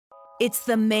It's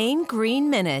the Maine Green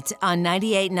Minute on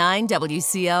 98.9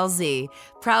 WCLZ,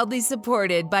 proudly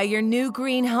supported by your new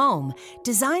green home,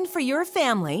 designed for your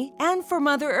family and for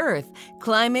Mother Earth,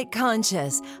 climate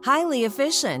conscious, highly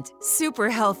efficient, super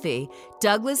healthy.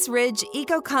 Douglas Ridge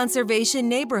Eco-Conservation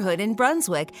Neighborhood in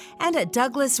Brunswick and at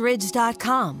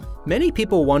douglasridge.com. Many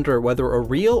people wonder whether a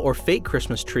real or fake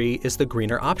Christmas tree is the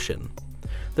greener option.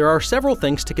 There are several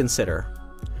things to consider.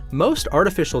 Most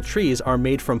artificial trees are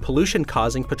made from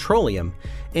pollution-causing petroleum,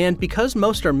 and because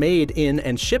most are made in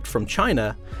and shipped from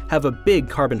China, have a big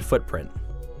carbon footprint.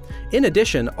 In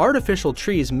addition, artificial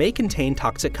trees may contain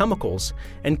toxic chemicals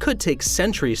and could take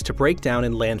centuries to break down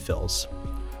in landfills.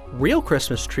 Real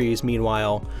Christmas trees,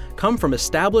 meanwhile, come from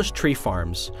established tree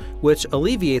farms, which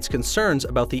alleviates concerns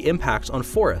about the impacts on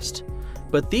forest.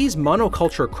 But these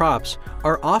monoculture crops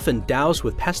are often doused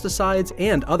with pesticides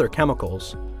and other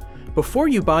chemicals. Before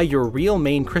you buy your real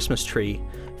Maine Christmas tree,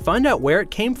 find out where it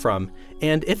came from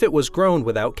and if it was grown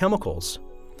without chemicals.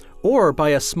 Or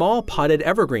buy a small potted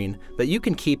evergreen that you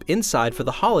can keep inside for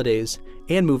the holidays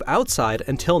and move outside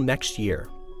until next year.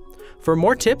 For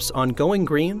more tips on going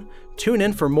green, tune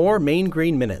in for more Maine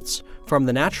Green Minutes from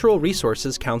the Natural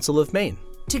Resources Council of Maine.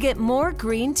 To get more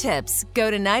green tips,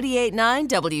 go to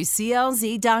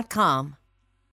 98.9WCLZ.com.